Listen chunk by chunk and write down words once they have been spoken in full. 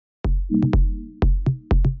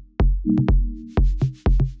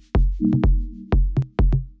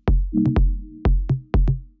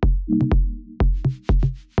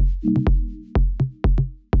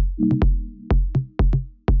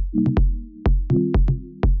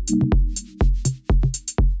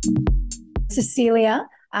Cecilia,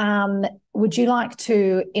 would you like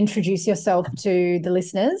to introduce yourself to the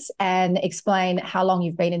listeners and explain how long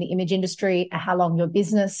you've been in the image industry, how long your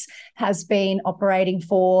business has been operating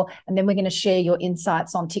for, and then we're going to share your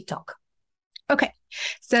insights on TikTok. Okay.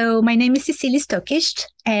 So my name is Cecilia Stoeckicht,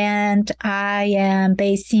 and I am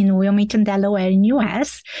based in Wilmington, Delaware in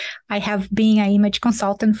US. I have been an image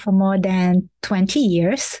consultant for more than 20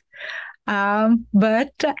 years.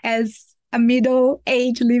 But as a middle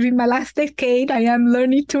age, living my last decade, I am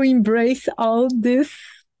learning to embrace all this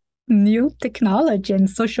new technology and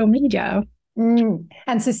social media.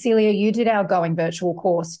 And Cecilia, you did our Going Virtual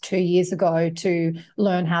course 2 years ago to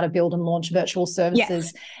learn how to build and launch virtual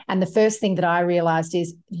services. Yes. And the first thing that I realized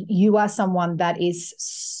is you are someone that is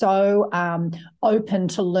so open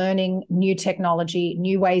to learning new technology,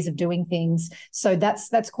 new ways of doing things. So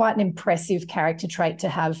that's quite an impressive character trait to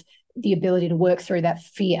have the ability to work through that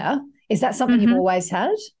fear. Is that something you've always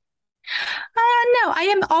had? No, I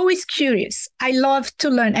am always curious. I love to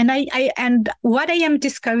learn. And what I am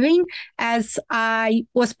discovering as I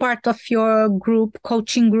was part of your group,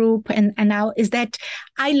 coaching group, and now is that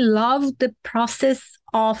I love the process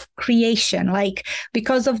of creation. Like,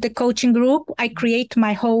 because of the coaching group, I create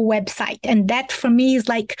my whole website. And that for me is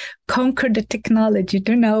like conquer the technology,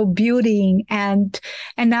 building and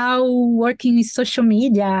now working with social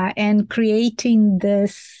media and creating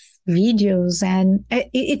this videos, and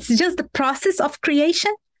it's just the process of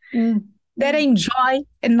creation that I enjoy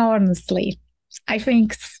enormously. I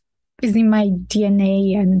think is in my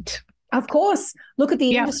DNA. And of course, look at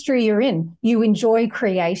the industry you're in. You enjoy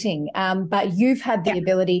creating, but you've had the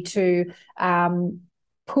ability to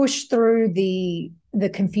push through the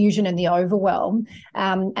confusion and the overwhelm.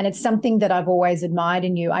 And it's something that I've always admired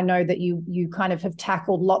in you. I know that you kind of have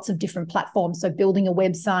tackled lots of different platforms. So building a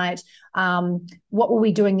website. What were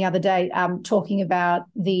we doing the other day? Talking about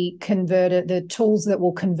the converter, the tools that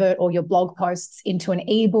will convert all your blog posts into an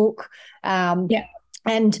ebook.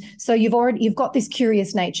 And so you've got this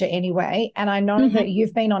curious nature anyway. And I know that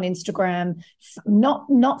you've been on Instagram,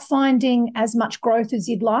 not finding as much growth as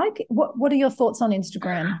you'd like. What are your thoughts on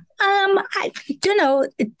Instagram? I don't know,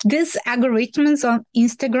 these algorithms on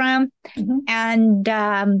Instagram, and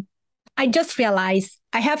I just realized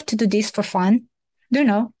I have to do this for fun.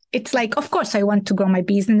 It's like, of course, I want to grow my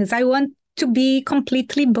business. I want to be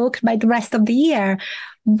completely booked by the rest of the year,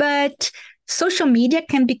 but social media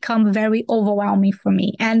can become very overwhelming for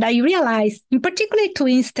me. And I realized, in particular to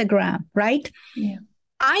Instagram, right? Yeah.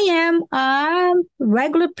 I am a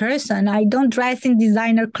regular person. I don't dress in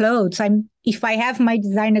designer clothes. If I have my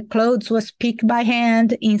designer clothes was picked by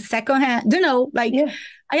hand in secondhand, I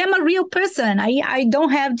am a real person. I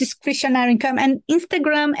don't have discretionary income. And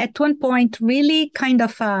Instagram at one point really kind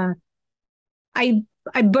of, I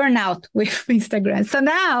burn out with Instagram. So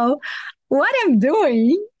now what I'm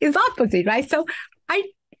doing is opposite, right? So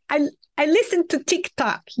I listened to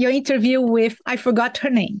TikTok, your interview with, I forgot her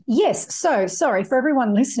name. Yes. So sorry for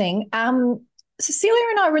everyone listening. Cecilia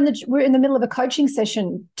and I were in the middle of a coaching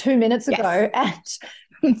session 2 minutes ago,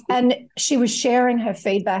 and she was sharing her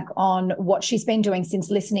feedback on what she's been doing since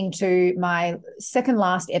listening to my second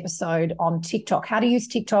last episode on TikTok, how to use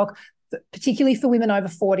TikTok, particularly for women over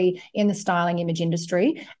 40 in the styling image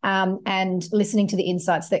industry, and listening to the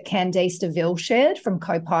insights that Candice DeVille shared from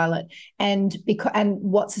Copilot. And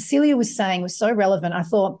what Cecilia was saying was so relevant. I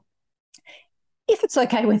thought, if it's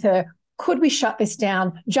okay with her, could we shut this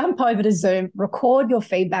down, jump over to Zoom, record your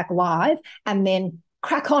feedback live, and then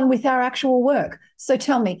crack on with our actual work? So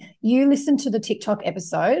tell me, you listened to the TikTok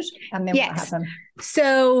episode, and then what happened?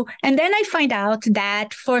 So, and then I find out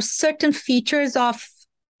that for certain features of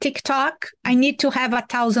TikTok, I need to have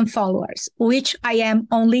 1,000 followers, which I am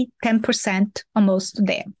only 10% almost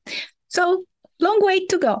there. So long way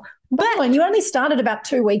to go. But you only started about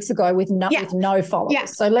 2 weeks ago with no followers. Yeah.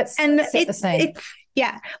 So let's set the scene.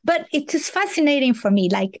 But it is fascinating for me.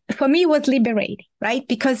 Like, for me, it was liberating, right?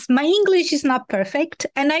 Because my English is not perfect.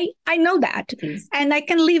 And I know that. And I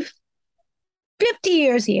can live 50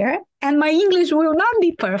 years here and my English will not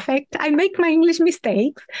be perfect. I make my English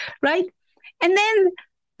mistakes, right? And then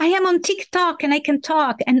I am on TikTok and I can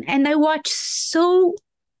talk and I watch sorry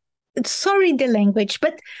the language,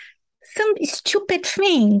 but some stupid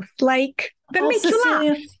things like that make Cecilia, you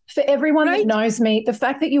laugh. For everyone that knows me, the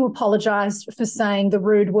fact that you apologized for saying the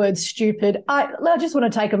rude word stupid, I just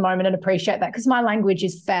want to take a moment and appreciate that, because my language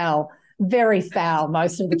is foul, very foul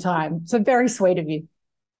most of the time. So very sweet of you.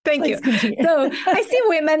 Thank you. So I see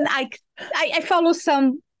women, I follow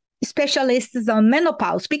some specialists on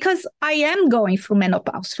menopause because I am going through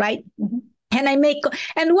menopause, right?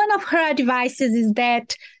 And one of her advices is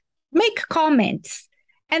that make comments.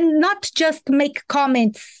 and not just make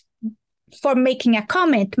comments for making a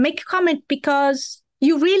comment. Make a comment because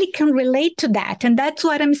you really can relate to that. And that's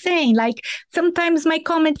what I'm saying. Like sometimes my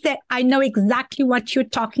comments that I know exactly what you're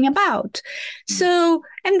talking about. So,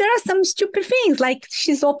 and there are some stupid things like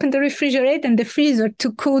she's opened the refrigerator and the freezer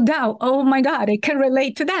to cool down. Oh my God, I can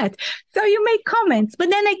relate to that. So you make comments, but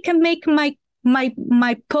then I can make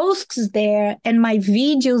my posts there and my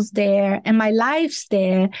videos there and my lives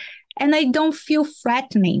there. And I don't feel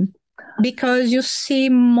threatening because you see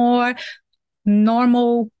more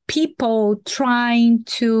normal people trying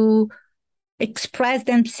to express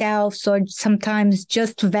themselves or sometimes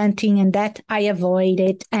just venting, and that I avoid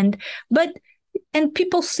it. And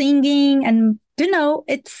people singing, and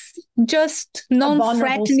it's just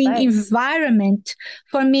non-threatening environment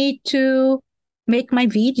for me to make my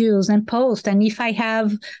videos and post. And if I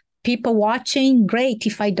have people watching, great.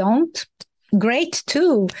 If I don't, great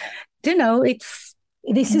too.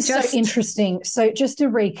 This is so interesting. So just to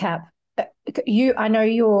recap, I know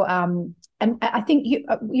you're, and I think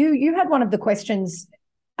you had one of the questions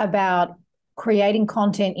about creating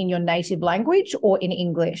content in your native language or in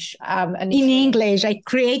English. In English, I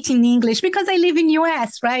create in English because I live in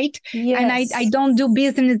US, right? Yes. And I don't do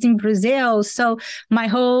business in Brazil, so my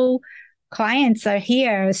whole clients are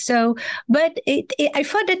here. So, but I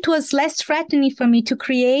thought it was less threatening for me to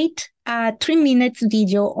create a 3 minutes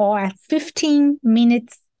video or a 15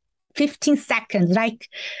 seconds, like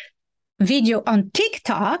video on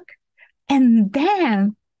TikTok and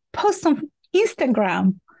then post on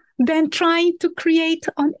Instagram, than trying to create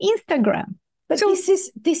on Instagram. But so,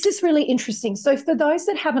 this is really interesting. So for those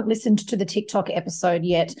that haven't listened to the TikTok episode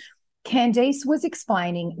yet, Candice was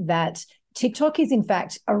explaining that TikTok is in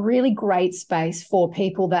fact a really great space for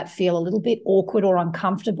people that feel a little bit awkward or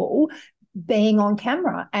uncomfortable being on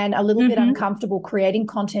camera and a little bit uncomfortable creating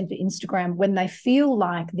content for Instagram when they feel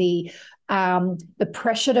like the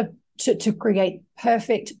pressure to create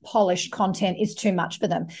perfect, polished content is too much for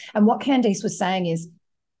them. And what Candice was saying is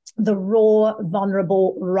the raw,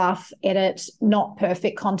 vulnerable, rough edit, not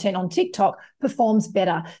perfect content on TikTok performs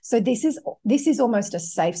better. So this is almost a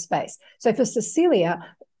safe space. So for Cecilia,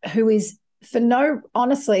 who is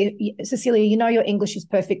honestly, Cecilia, your English is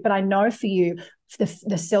perfect, but I know for you,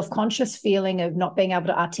 the self-conscious feeling of not being able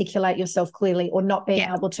to articulate yourself clearly or not being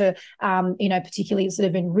able to, particularly sort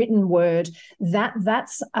of in written word,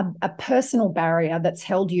 that's a personal barrier that's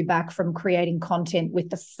held you back from creating content with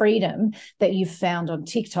the freedom that you've found on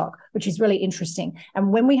TikTok, which is really interesting.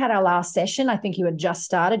 And when we had our last session, I think you had just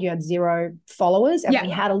started, you had 0 followers, and we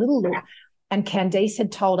had a little look, and Candice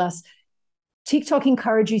had told us, TikTok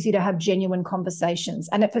encourages you to have genuine conversations,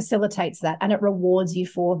 and it facilitates that, and it rewards you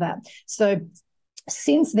for that. So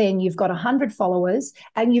since then, you've got 100 followers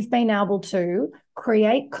and you've been able to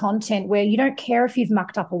create content where you don't care if you've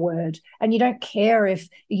mucked up a word and you don't care if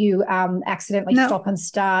you accidentally stop and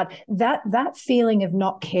start. That feeling of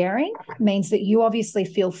not caring means that you obviously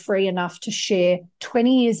feel free enough to share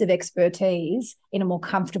 20 years of expertise in a more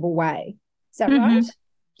comfortable way. Is that right?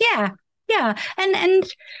 Yeah.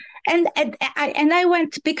 And I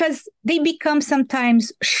went because they become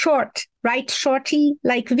sometimes short, right? Shorty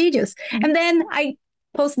like videos. And then I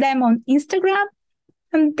post them on Instagram,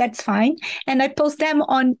 and that's fine. And I post them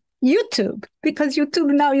on YouTube because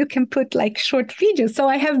YouTube now you can put like short videos. So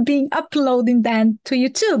I have been uploading them to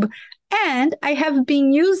YouTube, and I have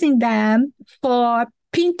been using them for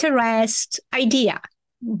Pinterest idea.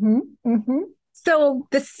 So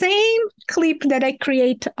the same clip that I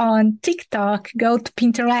create on TikTok, go to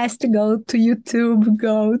Pinterest, go to YouTube,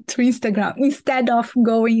 go to Instagram, instead of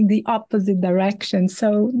going the opposite direction.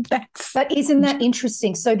 So But isn't that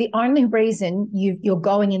interesting? So the only reason you're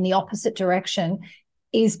going in the opposite direction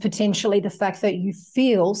is potentially the fact that you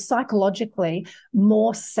feel psychologically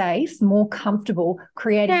more safe, more comfortable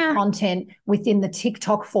creating content within the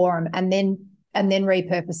TikTok forum and then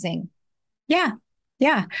repurposing.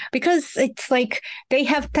 Yeah, because it's like they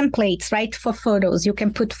have templates, right, for photos. You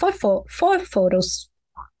can put four photos,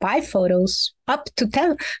 5 photos, up to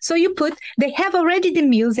 10. So they have already the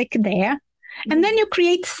music there, and then you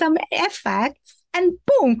create some effects, and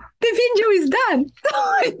boom, the video is done. So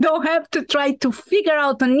I don't have to try to figure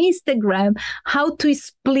out on Instagram how to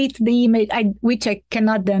split the image, which I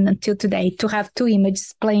cannot do until today, to have 2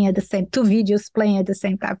 videos playing at the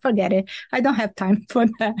same time. Forget it. I don't have time for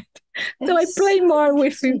that. So I play more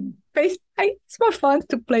with Facebook. It's more fun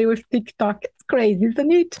to play with TikTok. It's crazy,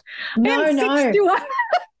 isn't it? No.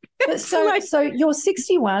 So you're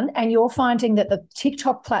 61 and you're finding that the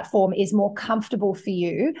TikTok platform is more comfortable for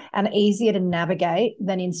you and easier to navigate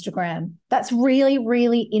than Instagram. That's really,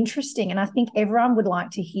 really interesting. And I think everyone would like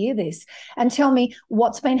to hear this. And tell me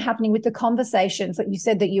what's been happening with the conversations that you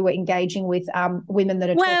said that you were engaging with women that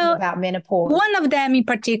are talking about menopause. One of them in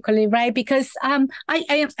particular, right? Because I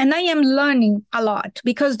am learning a lot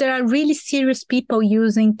because there are really serious people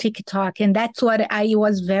using TikTok. And that's what I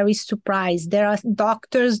was very surprised. There are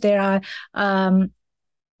doctors, there are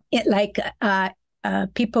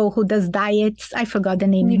people who does diets. I forgot the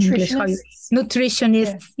name in English.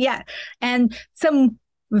 Nutritionists. Yeah. And some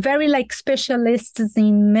very specialists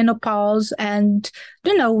in menopause. And,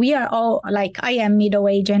 we are all I am middle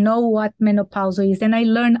age. I know what menopause is. And I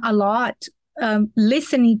learn a lot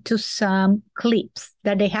listening to some clips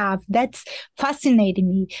that they have. That's fascinating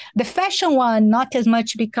me. The fashion one, not as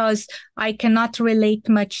much because I cannot relate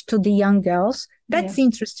much to the young girls. That's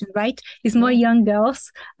interesting, right? It's more young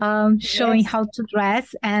girls showing how to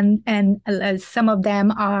dress, and some of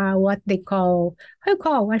them are what they call,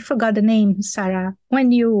 I forgot the name, Sarah,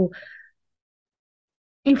 when you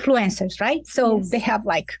influencers, right? So they have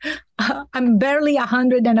I'm barely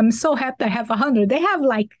 100 and I'm so happy I have 100. They have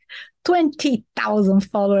 20,000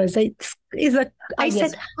 followers. Let's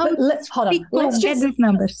hold on. Let's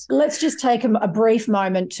just take a brief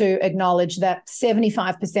moment to acknowledge that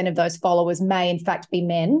 75% of those followers may in fact be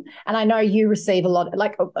men. And I know you receive a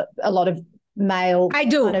lot of male. I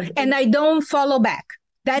do, and I don't follow back.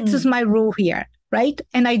 That is my rule here. Right.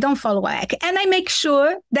 And I don't follow back. And I make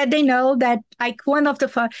sure that they know that one of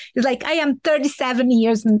the is I am 37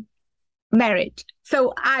 years married.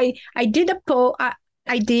 So I did a poll.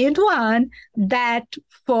 I did one that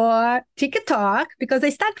for TikTok, because I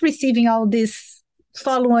started receiving all this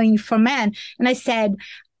following from men. And I said,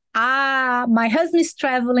 my husband is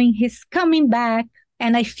traveling. He's coming back.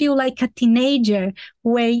 And I feel like a teenager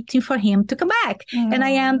waiting for him to come back. And I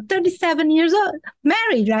am 37 years old,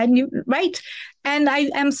 married, right? And I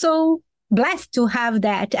am so blessed to have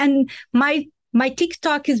that. And my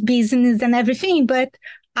TikTok is business and everything, but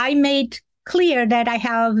I made clear that I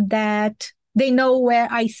have that they know where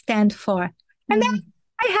I stand for. And then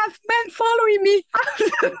I have men following me.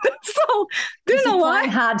 So do you know what?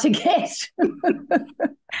 Hard to get.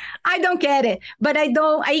 I don't get it, but I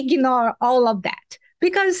ignore all of that.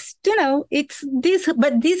 Because, it's this,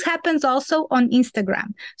 but this happens also on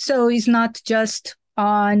Instagram. So it's not just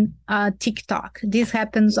on TikTok. This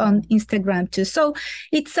happens on Instagram too. So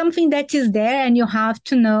it's something that is there, and you have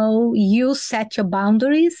to know, you set your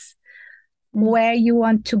boundaries where you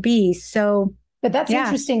want to be. So, but that's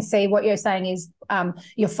interesting. See, what you're saying is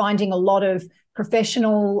you're finding a lot of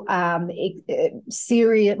professional,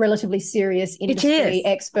 relatively serious industry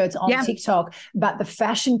experts on TikTok, but the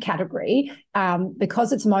fashion category,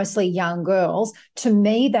 because it's mostly young girls, to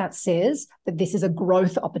me that says that this is a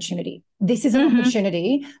growth opportunity. This is an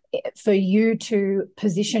opportunity for you to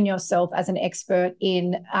position yourself as an expert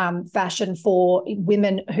in fashion for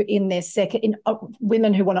women who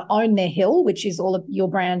women who want to own their hill, which is all of your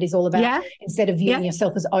brand is all about. Yeah. Instead of viewing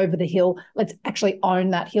yourself as over the hill, let's actually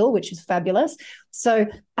own that hill, which is fabulous. So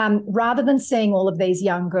rather than seeing all of these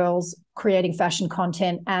young girls creating fashion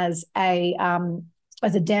content as a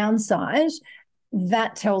downside,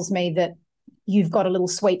 that tells me that you've got a little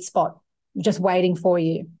sweet spot just waiting for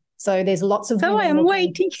you. So there's lots of. So I'm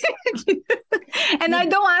waiting, and I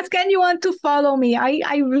don't ask anyone to follow me.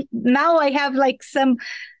 Now I have some.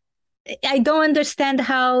 I don't understand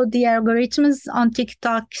how the algorithms on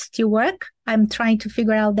TikTok still work. I'm trying to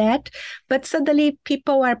figure out that. But suddenly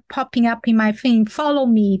people are popping up in my thing. Follow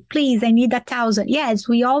me, please. I need 1,000. Yes,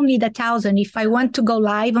 we all need 1,000. If I want to go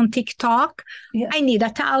live on TikTok, I need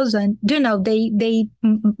 1,000. They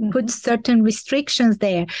put certain restrictions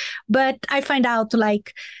there. But I find out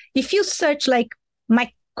if you search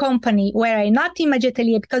my company where I'm not Image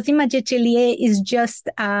Atelier, because Image Atelier is just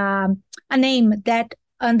a name that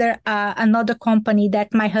under another company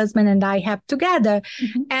that my husband and I have together.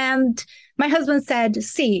 And my husband said,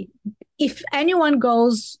 see, if anyone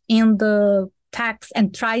goes in the tax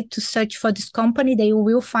and try to search for this company, they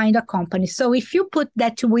will find a company. So if you put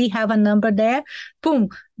that we have a number there, boom,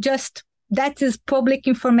 just that is public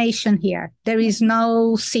information here. There is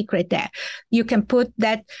no secret there. You can put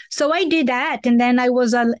that. So I did that. And then I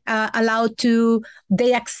was allowed to,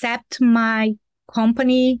 they accept my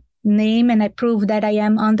company name, and I prove that I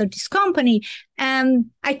am under this company, and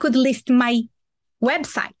I could list my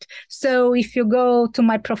website. So if you go to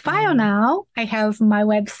my profile now, I have my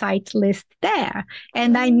website list there,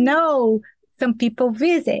 and I know some people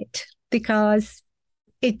visit because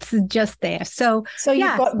it's just there. So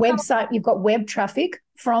you've got you've got web traffic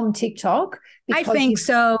from TikTok. I think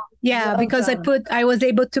so. Yeah, because I was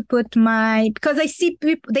able to put because I see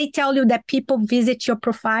people, they tell you that people visit your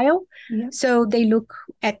profile. Yeah. So they look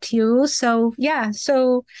at you. So yeah.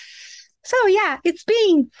 So yeah, it's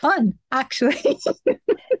been fun, actually.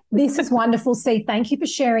 This is wonderful, C. Thank you for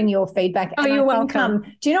sharing your feedback. Oh, you're welcome.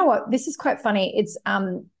 Do you know what? This is quite funny. It's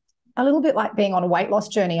a little bit like being on a weight loss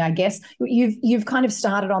journey, I guess. You've kind of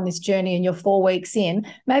started on this journey and you're 4 weeks in.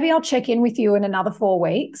 Maybe I'll check in with you in another 4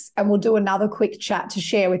 weeks and we'll do another quick chat to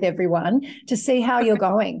share with everyone to see how you're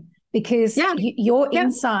going. Because your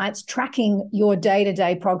insights, tracking your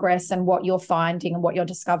day-to-day progress and what you're finding and what you're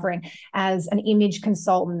discovering as an image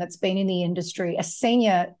consultant that's been in the industry, a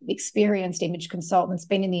senior experienced image consultant that's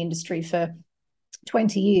been in the industry for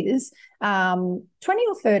 20 years, 20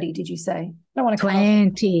 or 30, did you say? I don't want to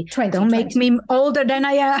 20. Don't make me older than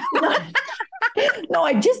I am. No,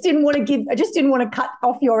 I just didn't want to cut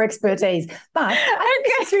off your expertise. But I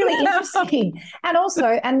think it's really interesting. And also,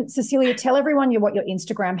 and Cecilia, tell everyone what your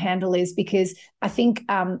Instagram handle is, because I think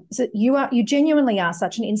so you genuinely are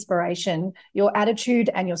such an inspiration. Your attitude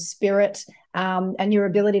and your spirit and your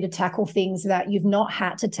ability to tackle things that you've not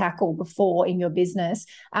had to tackle before in your business.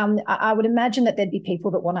 I would imagine that there'd be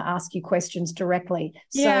people that want to ask you questions directly.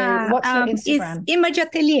 So what's your Instagram? It's Image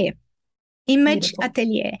Atelier. Beautiful.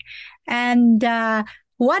 Atelier. And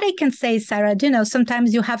what I can say, Sarah,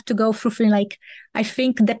 sometimes you have to go through like, I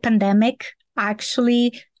think the pandemic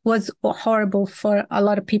actually was horrible for a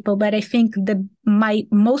lot of people, but I think my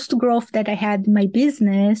most growth that I had in my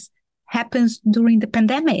business happens during the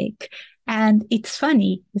pandemic. And it's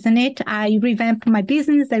funny, isn't it? I revamped my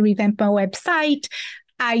business. I revamped my website.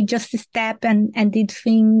 I just stepped and did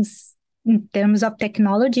things in terms of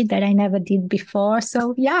technology that I never did before.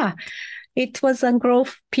 So yeah, it was a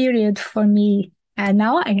growth period for me. And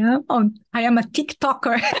now I am a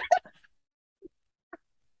TikToker.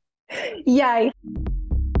 Yay.